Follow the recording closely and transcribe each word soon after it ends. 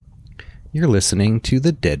You're listening to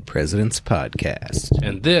the Dead Presidents Podcast.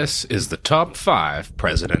 And this is the top 5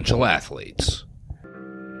 presidential athletes.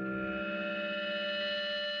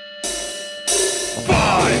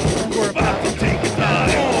 5, we're about to take a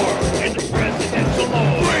dive. 4, in the presidential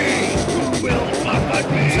lore. 3, who will the top 5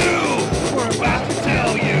 be? 2, we're about to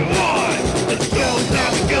tell you. 1, the show's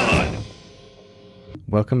now begun.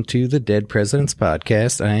 Welcome to the Dead Presidents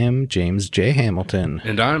Podcast. I am James J. Hamilton.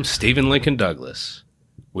 And I'm Stephen Lincoln Douglas.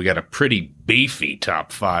 We got a pretty beefy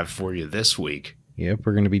top 5 for you this week. Yep,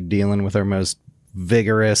 we're going to be dealing with our most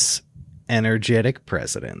vigorous, energetic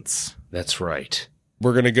presidents. That's right.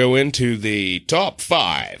 We're going to go into the top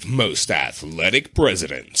 5 most athletic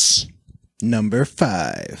presidents. Number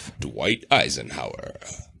 5. Dwight Eisenhower.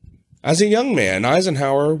 As a young man,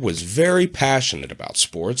 Eisenhower was very passionate about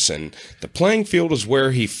sports, and the playing field was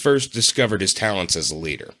where he first discovered his talents as a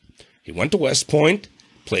leader. He went to West Point,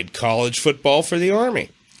 played college football for the Army.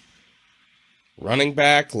 Running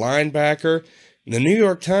back, linebacker, the New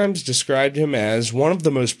York Times described him as one of the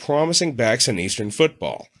most promising backs in Eastern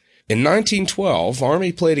football. In 1912,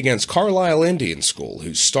 Army played against Carlisle Indian School,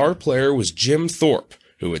 whose star player was Jim Thorpe,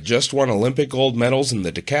 who had just won Olympic gold medals in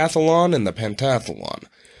the decathlon and the pentathlon.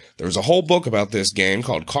 There was a whole book about this game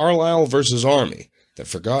called Carlisle versus Army, the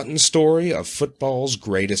forgotten story of football's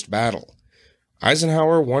greatest battle.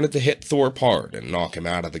 Eisenhower wanted to hit Thorpe hard and knock him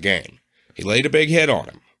out of the game. He laid a big hit on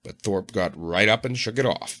him, but Thorpe got right up and shook it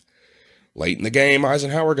off. Late in the game,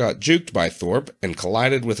 Eisenhower got juked by Thorpe and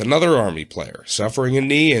collided with another Army player, suffering a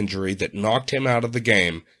knee injury that knocked him out of the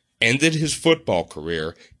game, ended his football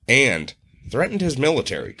career, and threatened his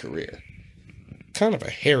military career. Kind of a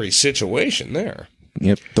hairy situation there.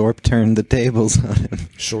 Yep, Thorpe turned the tables on him.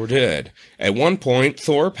 Sure did. At one point,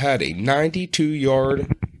 Thorpe had a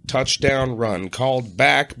 92-yard touchdown run called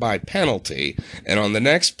back by penalty, and on the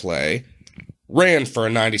next play, ran for a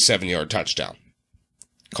 97-yard touchdown.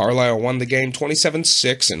 Carlisle won the game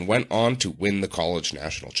 27-6 and went on to win the college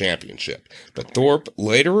national championship. But Thorpe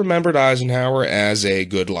later remembered Eisenhower as a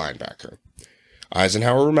good linebacker.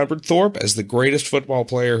 Eisenhower remembered Thorpe as the greatest football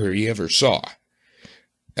player who he ever saw.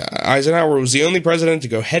 Eisenhower was the only president to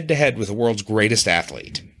go head-to-head with the world's greatest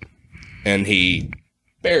athlete. And he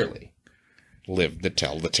barely lived to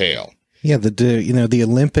tell the tale. Yeah, the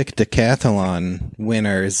Olympic decathlon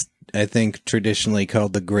winner is, I think, traditionally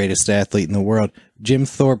called the greatest athlete in the world. Jim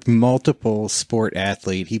Thorpe, multiple sport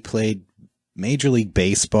athlete. He played Major League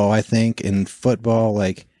Baseball, I think, and football.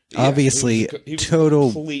 Obviously, he was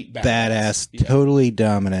total complete badass, Yeah. totally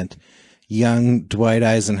dominant. Young Dwight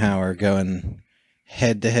Eisenhower going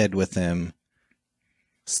head-to-head with him,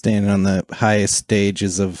 standing on the highest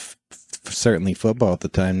stages of certainly football at the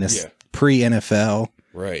time. This pre-NFL.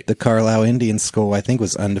 Right. The Carlisle Indian School, I think,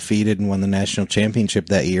 was undefeated and won the national championship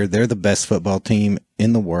that year. They're the best football team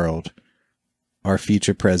in the world. Our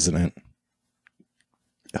future president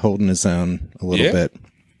holding his own a little bit.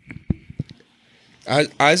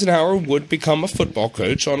 Eisenhower would become a football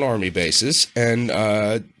coach on Army bases, and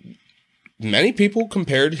many people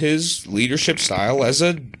compared his leadership style as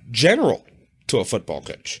a general to a football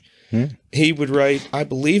coach. He would write, "I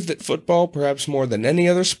believe that football, perhaps more than any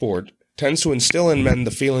other sport, tends to instill in men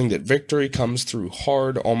the feeling that victory comes through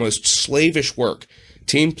hard, almost slavish work,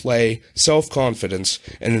 team play, self-confidence,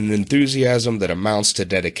 and an enthusiasm that amounts to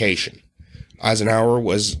dedication." Eisenhower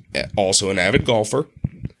was also an avid golfer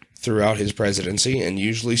throughout his presidency and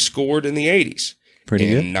usually scored in the 80s. Pretty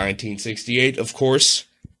good. In 1968, of course,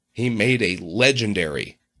 he made a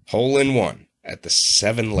legendary hole-in-one at the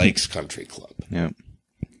Seven Lakes Country Club. Yeah.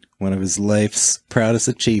 One of his life's proudest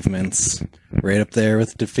achievements. Right up there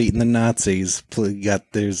with defeating the Nazis.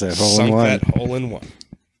 There's a hole in Sunk one. that hole-in-one.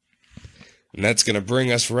 And that's going to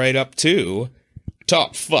bring us right up to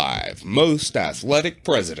top 5 most athletic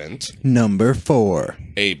president, Number 4.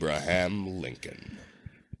 Abraham Lincoln.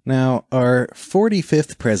 Now, our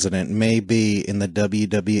 45th president may be in the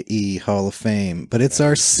WWE Hall of Fame, but it's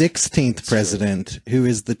our 16th president who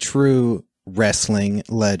is the true wrestling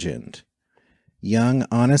legend. Young,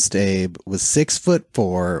 honest Abe was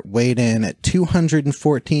 6'4", weighed in at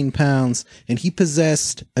 214 pounds, and he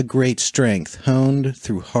possessed a great strength, honed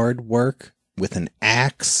through hard work with an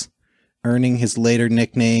axe, earning his later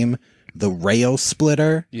nickname, the Rail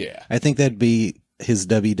Splitter. Yeah. I think that'd be his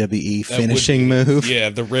WWE finishing move. Yeah,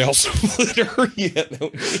 the rail splitter. Yeah.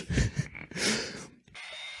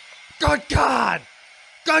 Good God!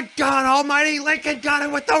 Good God almighty, Lincoln got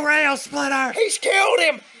him with the rail splitter! He's killed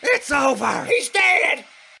him! It's over! He's dead!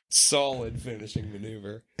 Solid finishing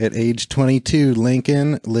maneuver. At age 22,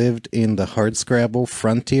 Lincoln lived in the hardscrabble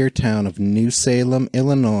frontier town of New Salem,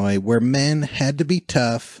 Illinois, where men had to be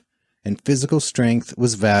tough and physical strength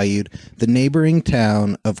was valued, the neighboring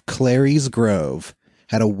town of Clary's Grove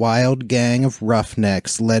had a wild gang of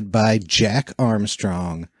roughnecks led by Jack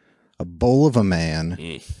Armstrong, a bull of a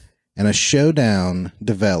man, and a showdown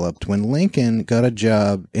developed when Lincoln got a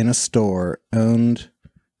job in a store owned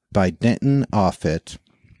by Denton Offutt.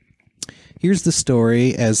 Here's the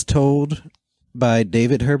story as told by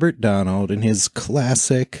David Herbert Donald in his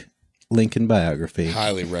classic Lincoln biography.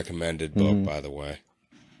 Highly recommended book, by the way.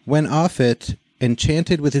 When Offutt,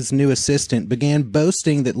 enchanted with his new assistant, began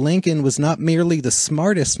boasting that Lincoln was not merely the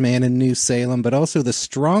smartest man in New Salem, but also the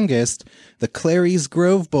strongest, the Clary's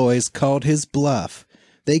Grove boys called his bluff.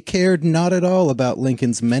 They cared not at all about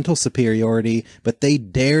Lincoln's mental superiority, but they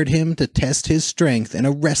dared him to test his strength in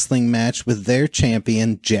a wrestling match with their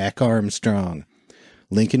champion, Jack Armstrong.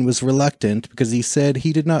 Lincoln was reluctant because he said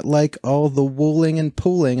he did not like all the wooling and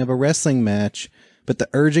pulling of a wrestling match, but the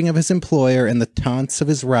urging of his employer and the taunts of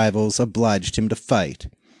his rivals obliged him to fight.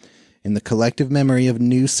 In the collective memory of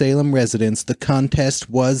New Salem residents, the contest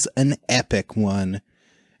was an epic one,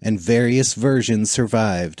 and various versions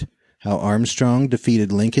survived. How Armstrong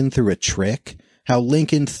defeated Lincoln through a trick, how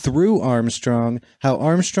Lincoln threw Armstrong, how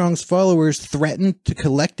Armstrong's followers threatened to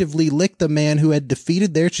collectively lick the man who had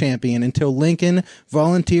defeated their champion until Lincoln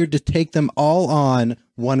volunteered to take them all on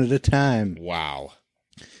one at a time. Wow.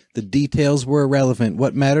 The details were irrelevant.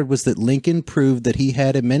 What mattered was that Lincoln proved that he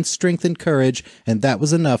had immense strength and courage, and that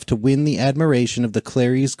was enough to win the admiration of the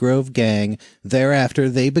Clary's Grove gang. Thereafter,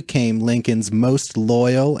 they became Lincoln's most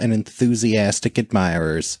loyal and enthusiastic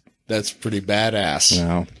admirers. That's pretty badass.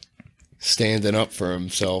 Wow. Standing up for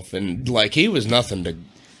himself, and like he was nothing to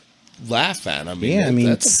laugh at. I mean, Yeah, I mean,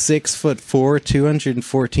 that's 6'4",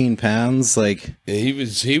 214 pounds. Like, he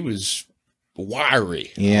was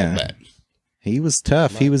wiry. Yeah. I'll bet. he was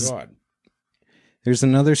tough. My was. God. There's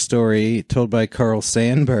another story told by Carl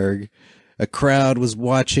Sandburg. A crowd was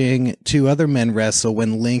watching two other men wrestle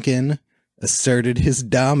when Lincoln asserted his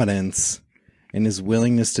dominance and his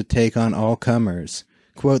willingness to take on all comers.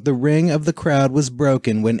 Quote, the ring of the crowd was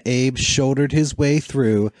broken when Abe shouldered his way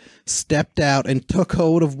through, stepped out and took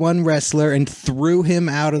hold of one wrestler and threw him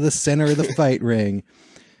out of the center of the fight ring.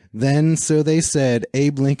 Then, so they said,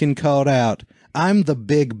 Abe Lincoln called out, I'm the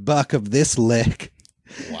big buck of this lick.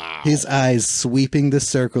 Wow. His eyes sweeping the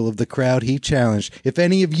circle of the crowd, he challenged, if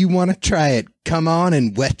any of you want to try it, come on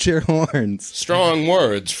and wet your horns. Strong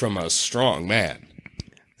words from a strong man.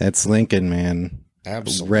 That's Lincoln, man.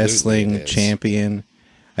 Absolutely. Wrestling it is. champion.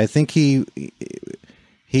 I think he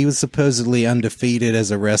was supposedly undefeated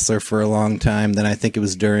as a wrestler for a long time. Then I think it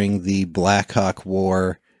was during the Black Hawk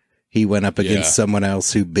War. He went up against someone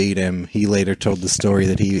else who beat him. He later told the story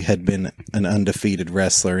that he had been an undefeated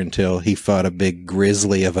wrestler until he fought a big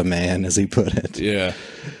grizzly of a man, as he put it. Yeah.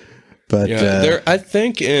 But there, I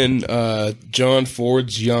think in John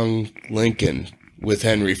Ford's Young Lincoln with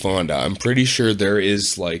Henry Fonda, I'm pretty sure there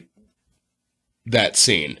is like that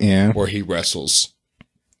scene where he wrestles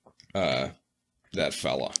that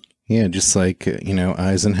fella. Yeah, just like,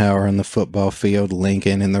 Eisenhower on the football field,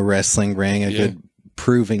 Lincoln in the wrestling ring, a good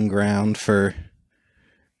proving ground for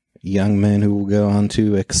young men who will go on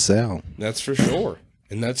to excel. That's for sure.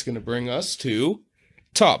 And that's going to bring us to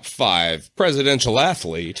top 5 presidential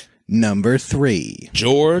athlete. Number 3.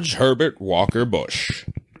 George Herbert Walker Bush.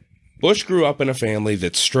 Bush grew up in a family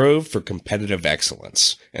that strove for competitive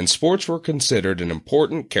excellence, and sports were considered an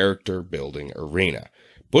important character-building arena.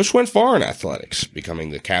 Bush went far in athletics, becoming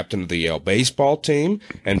the captain of the Yale baseball team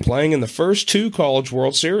and playing in the first 2 College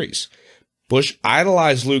World Series. Bush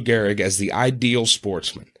idolized Lou Gehrig as the ideal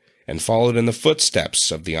sportsman and followed in the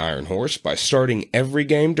footsteps of the Iron Horse by starting every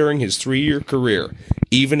game during his 3-year career,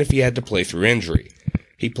 even if he had to play through injury.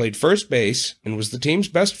 He played first base and was the team's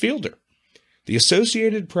best fielder. The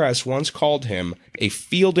Associated Press once called him a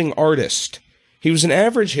fielding artist. He was an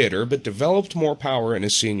average hitter, but developed more power in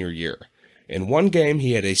his senior year. In one game,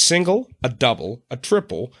 he had a single, a double, a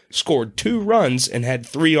triple, scored 2 runs, and had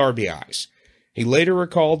 3 RBIs. He later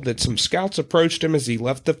recalled that some scouts approached him as he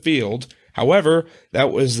left the field. However,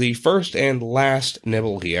 that was the first and last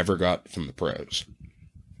nibble he ever got from the pros.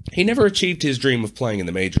 He never achieved his dream of playing in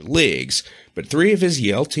the major leagues, but 3 of his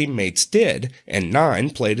Yale teammates did, and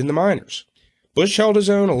 9 played in the minors. Bush held his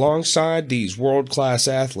own alongside these world-class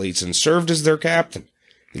athletes and served as their captain.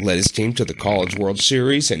 He led his team to the College World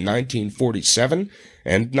Series in 1947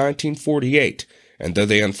 and 1948, and though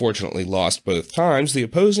they unfortunately lost both times, the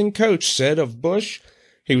opposing coach said of Bush,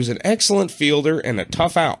 he was an excellent fielder and a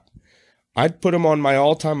tough out. I'd put him on my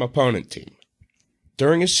all-time opponent team.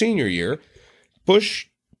 During his senior year, Bush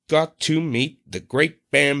got to meet the great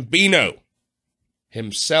Bambino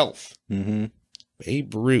himself. Mm-hmm.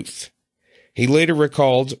 Babe Ruth. He later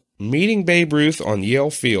recalled, "Meeting Babe Ruth on Yale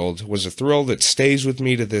Field was a thrill that stays with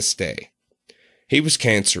me to this day. He was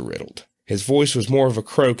cancer-riddled. His voice was more of a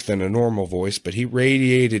croak than a normal voice, but he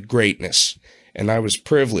radiated greatness, and I was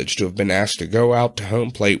privileged to have been asked to go out to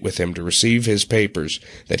home plate with him to receive his papers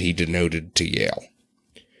that he denoted to Yale."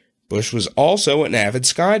 Bush was also an avid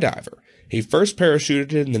skydiver. He first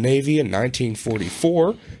parachuted in the Navy in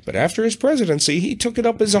 1944, but after his presidency, he took it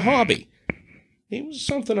up as a hobby. He was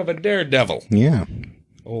something of a daredevil. Yeah.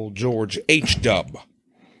 Old George H.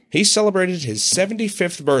 He celebrated his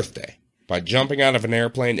 75th birthday by jumping out of an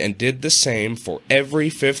airplane and did the same for every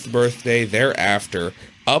 5th birthday thereafter,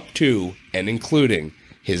 up to and including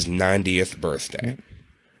his 90th birthday.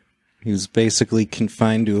 He was basically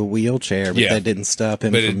confined to a wheelchair, but that didn't stop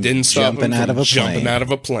him from jumping out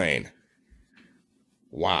of a plane.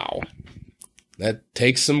 Wow. That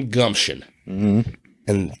takes some gumption. Mm-hmm.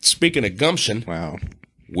 And speaking of gumption, wow,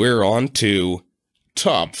 we're on to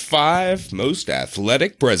top 5 most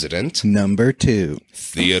athletic president. Number 2.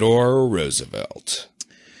 Theodore Roosevelt.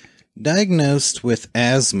 Diagnosed with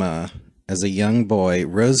asthma as a young boy,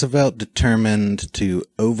 Roosevelt determined to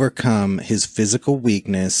overcome his physical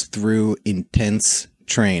weakness through intense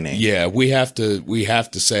training. Yeah, we have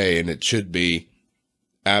to say, and it should be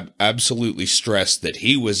absolutely stressed, that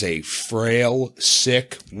he was a frail,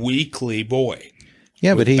 sick, weakly boy.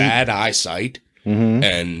 Yeah, but he bad eyesight,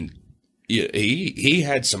 and he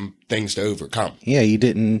had some things to overcome. Yeah, he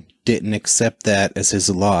didn't accept that as his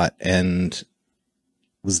lot and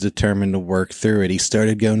was determined to work through it. He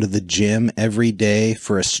started going to the gym every day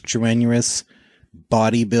for a strenuous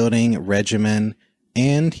bodybuilding regimen,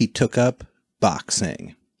 and he took up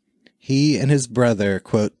boxing. He and his brother,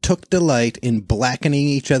 quote, took delight in blackening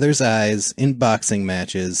each other's eyes in boxing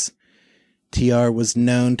matches. TR was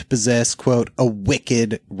known to possess, quote, a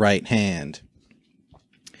wicked right hand.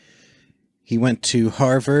 He went to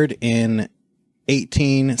Harvard in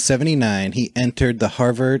 1879. He entered the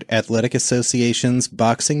Harvard Athletic Association's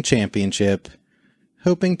boxing championship,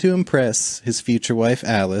 hoping to impress his future wife,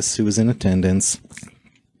 Alice, who was in attendance.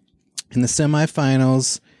 In the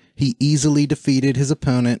semifinals, he easily defeated his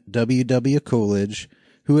opponent, W.W. Coolidge,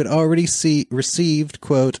 who had already received,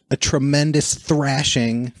 quote, a tremendous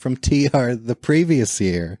thrashing from TR the previous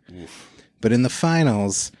year. Oof. But in the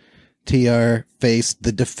finals, TR faced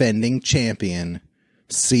the defending champion,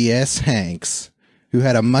 C.S. Hanks, who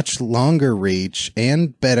had a much longer reach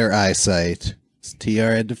and better eyesight.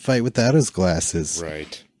 TR had to fight without his glasses.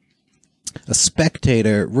 Right. A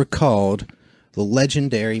spectator recalled the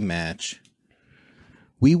legendary match.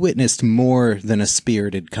 We witnessed more than a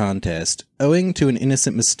spirited contest. Owing to an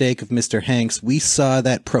innocent mistake of Mr. Hanks, we saw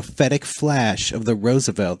that prophetic flash of the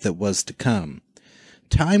Roosevelt that was to come.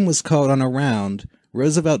 Time was called on a round.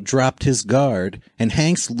 Roosevelt dropped his guard, and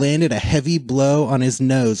Hanks landed a heavy blow on his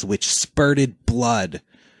nose, which spurted blood.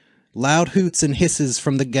 Loud hoots and hisses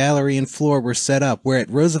from the gallery and floor were set up,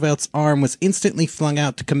 whereat Roosevelt's arm was instantly flung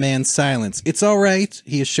out to command silence. "It's all right,"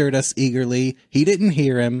 he assured us eagerly. He didn't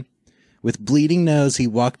hear him. With bleeding nose, he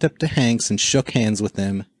walked up to Hanks and shook hands with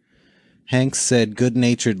him. Hanks said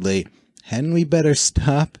good-naturedly, "Hadn't we better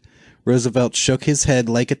stop?" Roosevelt shook his head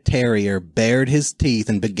like a terrier, bared his teeth,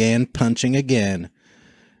 and began punching again.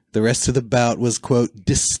 The rest of the bout was, quote,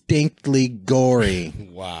 distinctly gory.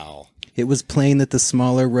 Wow. It was plain that the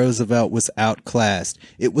smaller Roosevelt was outclassed.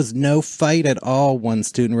 It was no fight at all, one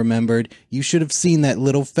student remembered. You should have seen that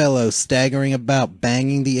little fellow staggering about,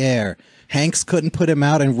 banging the air. Hanks couldn't put him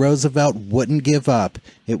out, and Roosevelt wouldn't give up.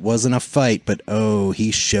 It wasn't a fight, but oh,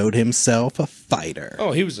 he showed himself a fighter.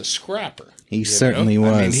 Oh, he was a scrapper. He certainly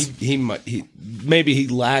was. I mean, he maybe he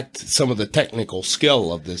lacked some of the technical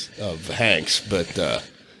skill of Hanks, but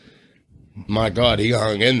my God, he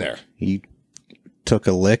hung in there. He took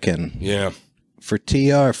a licking. Yeah. For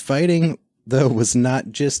TR, fighting, though, was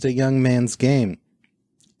not just a young man's game.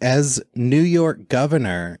 As New York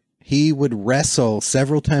governor, he would wrestle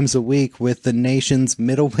several times a week with the nation's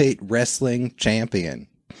middleweight wrestling champion,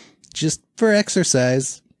 just for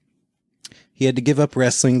exercise. He had to give up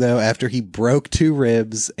wrestling, though, after he broke 2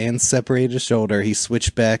 ribs and separated a shoulder. He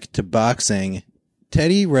switched back to boxing.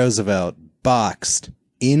 Teddy Roosevelt boxed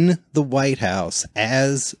in the White House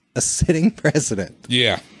as a sitting president.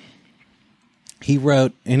 Yeah. He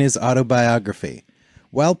wrote in his autobiography,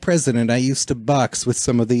 "While president, I used to box with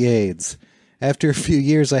some of the aides. After a few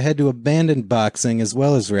years, I had to abandon boxing as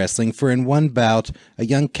well as wrestling, for in one bout, a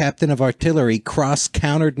young captain of artillery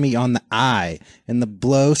cross-countered me on the eye, and the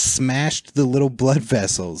blow smashed the little blood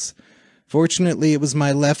vessels. Fortunately, it was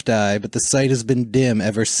my left eye, but the sight has been dim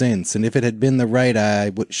ever since, and if it had been the right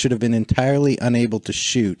eye, I should have been entirely unable to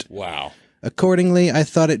shoot. Wow. Accordingly, I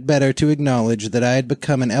thought it better to acknowledge that I had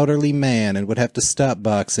become an elderly man and would have to stop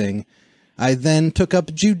boxing. I then took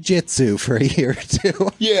up jiu-jitsu for a year or two.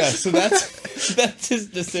 Yeah, so that's his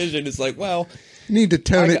decision. It's like, well, Need to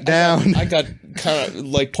tone it down. I got kind of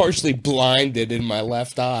like partially blinded in my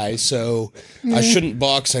left eye, so I shouldn't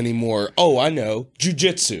box anymore. Oh, I know,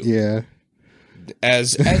 jiu-jitsu. Yeah.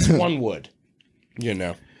 As one would, you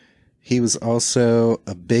know. He was also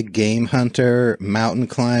a big game hunter, mountain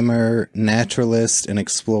climber, naturalist, and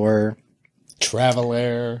explorer.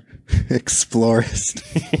 Traveler. Explorist.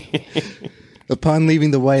 Upon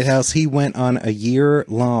leaving the White House, he went on a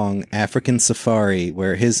year-long African safari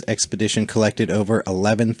where his expedition collected over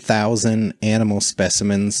 11,000 animal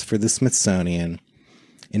specimens for the Smithsonian.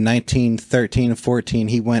 In 1913-14,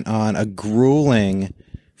 he went on a grueling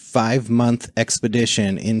 5-month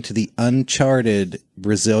expedition into the uncharted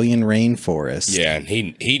Brazilian rainforest. Yeah, and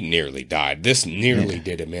he nearly died. This nearly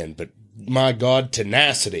did him in, but my God,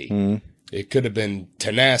 tenacity. It could have been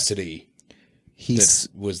tenacity. That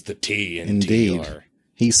was the T in Indeed. TR.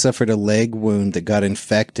 He suffered a leg wound that got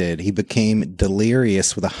infected. He became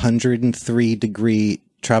delirious with a 103-degree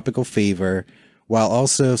tropical fever, while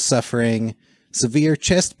also suffering severe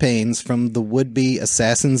chest pains from the would-be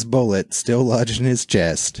assassin's bullet still lodged in his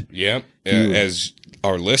chest. Yep. As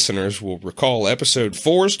our listeners will recall, episode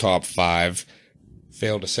 4's top 5,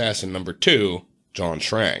 failed assassin number 2, John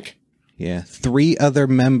Schrank. Yeah, 3 other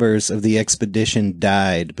members of the expedition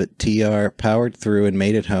died, but TR powered through and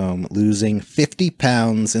made it home, losing 50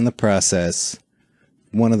 pounds in the process.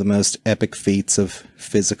 One of the most epic feats of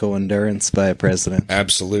physical endurance by a president.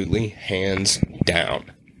 Absolutely, hands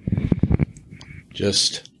down.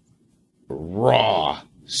 Just raw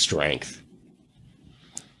strength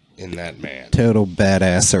in that man. Total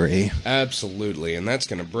badassery. Absolutely, and that's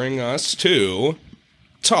going to bring us to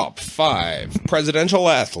top 5 presidential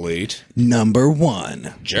athlete Number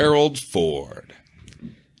 1. Gerald Ford.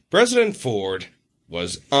 President Ford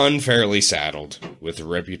was unfairly saddled with the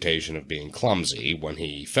reputation of being clumsy when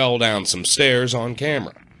he fell down some stairs on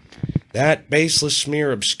camera. That baseless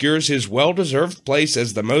smear obscures his well-deserved place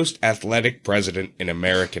as the most athletic president in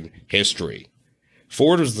American history.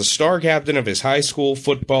 Ford was the star captain of his high school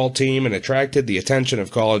football team and attracted the attention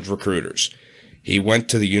of college recruiters. He went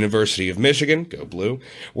to the University of Michigan, go Blue,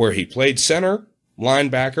 where he played center,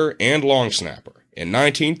 linebacker, and long snapper. In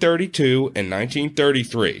 1932 and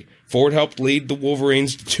 1933, Ford helped lead the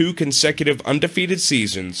Wolverines to 2 consecutive undefeated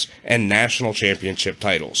seasons and national championship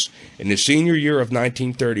titles. In his senior year of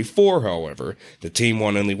 1934, however, the team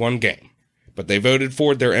won only 1 game. But they voted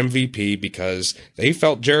Ford their MVP because they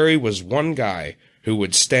felt Jerry was one guy who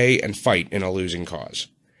would stay and fight in a losing cause.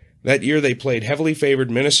 That year they played heavily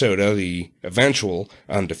favored Minnesota, the eventual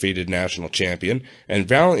undefeated national champion, and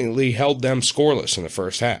valiantly held them scoreless in the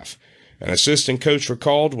first half. An assistant coach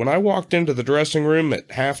recalled, "When I walked into the dressing room at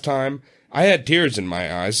halftime, I had tears in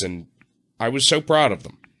my eyes, and I was so proud of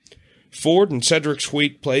them." Ford and Cedric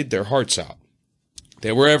Sweet played their hearts out.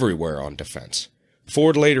 They were everywhere on defense.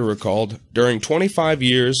 Ford later recalled, "During 25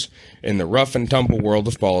 years in the rough and tumble world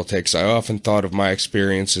of politics, I often thought of my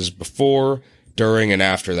experiences before, during, and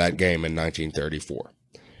after that game in 1934.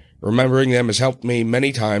 Remembering them has helped me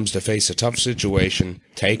many times to face a tough situation,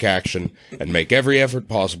 take action, and make every effort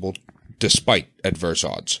possible despite adverse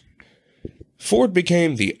odds." Ford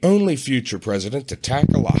became the only future president to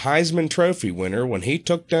tackle a Heisman Trophy winner when he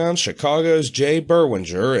took down Chicago's Jay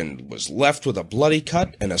Berwinger and was left with a bloody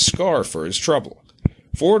cut and a scar for his trouble.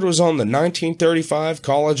 Ford was on the 1935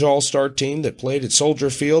 college all-star team that played at Soldier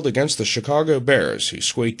Field against the Chicago Bears, who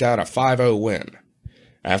squeaked out a 5-0 win.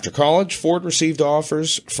 After college, Ford received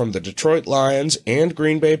offers from the Detroit Lions and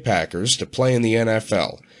Green Bay Packers to play in the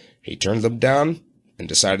NFL. He turned them down and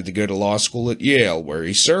decided to go to law school at Yale, where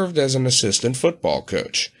he served as an assistant football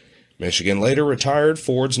coach. Michigan later retired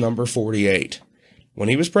Ford's number 48. When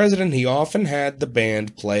he was president, he often had the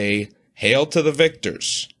band play "Hail to the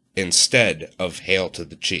Victors" instead of "Hail to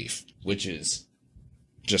the Chief," which is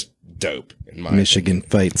just dope in my Michigan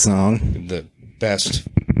fight song. opinion. The best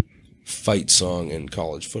fight song in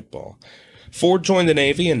college football. Ford joined the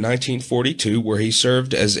Navy in 1942, where he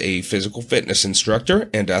served as a physical fitness instructor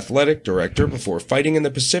and athletic director before fighting in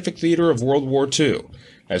the Pacific Theater of World War II.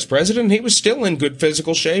 As president, he was still in good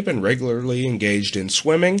physical shape and regularly engaged in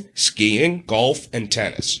swimming, skiing, golf, and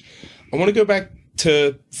tennis. I want to go back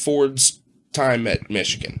to Ford's time at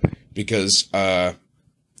Michigan, because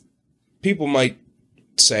people might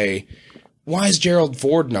say, why is Gerald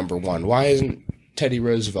Ford number 1? Why isn't Teddy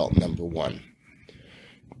Roosevelt number 1?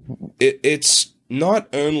 It's not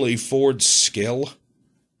only Ford's skill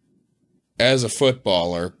as a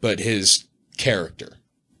footballer, but his character.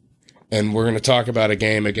 And we're going to talk about a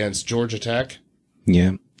game against Georgia Tech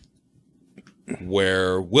Yeah.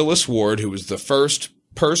 where Willis Ward, who was the first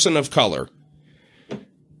person of color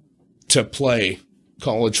to play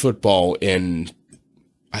college football in,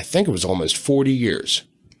 I think it was almost 40 years.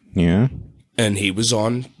 Yeah. And he was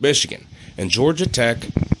on Michigan. And Georgia Tech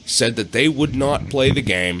said that they would not play the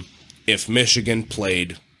game if Michigan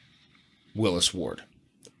played Willis Ward.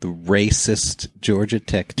 The racist Georgia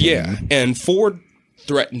Tech team. Yeah, and Ford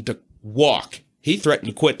threatened to walk. He threatened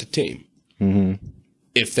to quit the team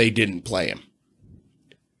if they didn't play him.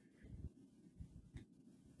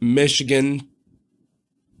 Michigan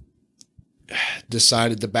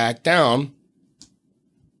decided to back down,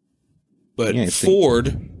 but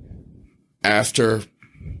Ford, after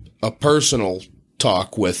a personal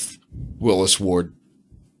talk with Willis Ward,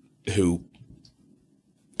 who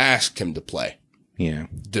asked him to play, Yeah.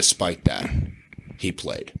 despite that, he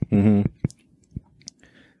played.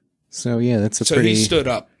 So, yeah, that's a So pretty... he stood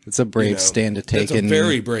up. It's a brave stand to take That's a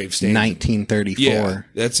very brave stand. 1934. Yeah,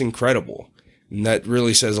 that's incredible. And that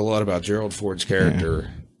really says a lot about Gerald Ford's character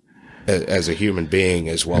as a human being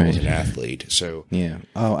as well as an athlete. So Yeah.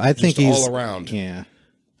 Oh, I think just he's... all around. Yeah.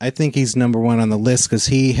 I think he's number one on the list because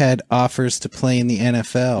he had offers to play in the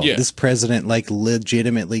NFL. Yeah. This president, like,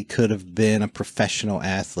 legitimately could have been a professional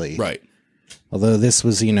athlete. Right. Although this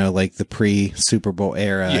was, like the pre-Super Bowl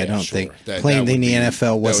era, I Yeah, don't sure. think That playing would in the be- NFL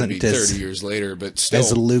that would wasn't be 30 as years later, but still,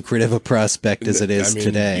 as lucrative a prospect as it is I mean,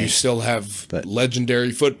 today. You still have But-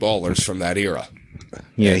 legendary footballers from that era.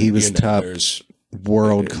 Yeah, he was You know, top there's-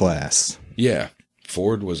 world class. Yeah,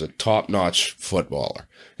 Ford was a top-notch footballer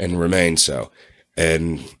and remains so.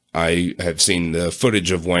 And I have seen the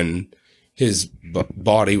footage of when his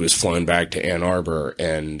body was flown back to Ann Arbor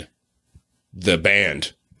and the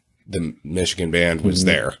band, the Michigan band, was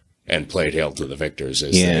there and played Hail to the Victors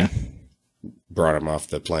as Yeah. they brought him off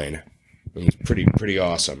the plane. It was pretty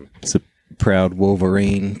awesome. It's a proud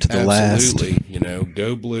Wolverine to the last. Absolutely.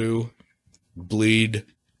 Go blue, bleed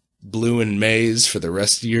blue and maize for the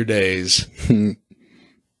rest of your days.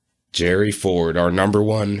 Jerry Ford, our number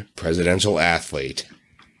one presidential athlete.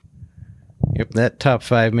 Yep, that top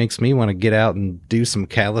 5 makes me want to get out and do some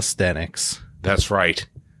calisthenics. That's right.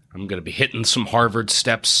 I'm going to be hitting some Harvard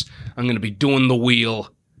steps. I'm going to be doing the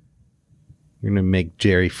wheel. You're going to make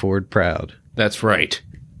Jerry Ford proud. That's right.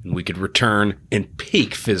 And we could return in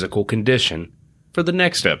peak physical condition for the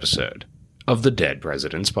next episode of the Dead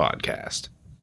Presidents Podcast.